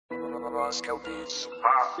YoungRoscoe beats.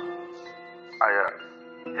 Yeah,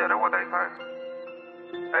 that's what they say.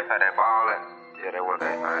 They say they ballin'. Yeah, that's what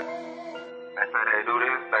they say. They say they do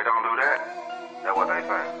this, they don't do that. That's what they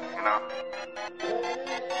say, you know?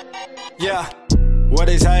 Yeah, what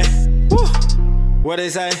they say? Woo. What they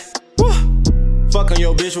say? Woo. Fuck on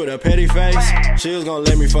your bitch with a petty face. She was gonna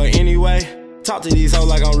let me fuck anyway. Talk to these hoes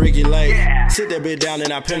like I'm Ricky Lake. Sit that bitch down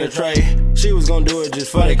and I penetrate. She was gonna do it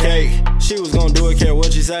just for the cake. She was gonna do it, care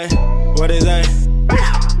what you say. What they say?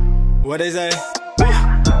 What they say?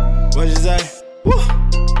 What you say?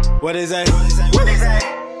 What they say?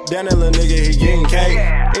 Damn, that little nigga, he getting cake.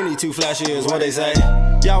 Any too flashy is what they say.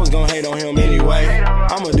 Y'all was gon' hate on him anyway.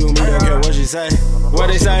 I'ma do me, don't care what she say. What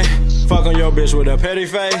they say? Fuck on your bitch with a petty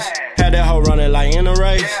face. Had that hoe running like in a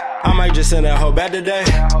race. I might just send that hoe back today.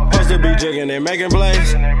 Supposed to be jigging and making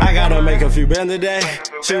plays. I gotta make a few bands today.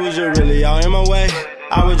 She was just really all in my way.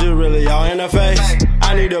 I was just really all in her face.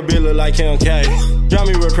 I need a bitch look like Kim K. Drive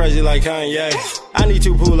me real crazy like Kanye. I need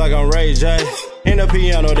to pool like I'm Ray J. And a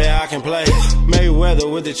piano that I can play.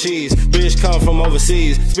 Mayweather with the cheese. Bitch come from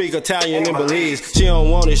overseas. Speak Italian and Belize. She don't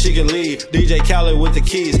want it, she can leave. DJ Khaled with the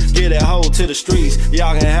keys. Get that hoe to the streets.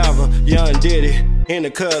 Y'all can have her, young Diddy. In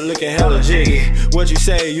the cut looking hella jiggy. What you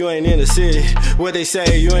say, you ain't in the city. What they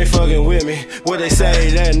say, you ain't fucking with me. What they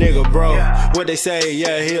say, that nigga bro. What they say,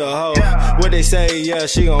 yeah, he a hoe. What they say, yeah,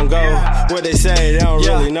 she gon' go. What they say, they don't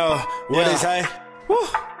really know. What they say?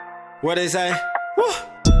 What they say?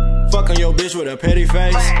 Fuck on your bitch with a petty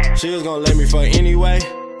face. She was gonna let me fuck anyway.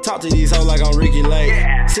 Talk to these hoes like I'm Ricky Lake.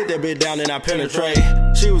 Sit that bitch down and I penetrate.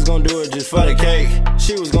 She was gonna do it just for the cake.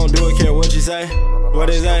 She was gonna do it, care what you say. What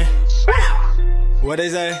they say? What they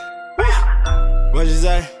say? What you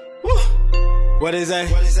say? What they say?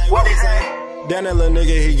 Damn, that little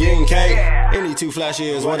nigga, he getting cake. Any too flashy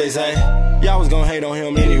is what they say. Y'all was gonna hate on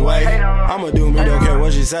him anyway. I'ma do me, don't care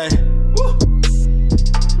what you say.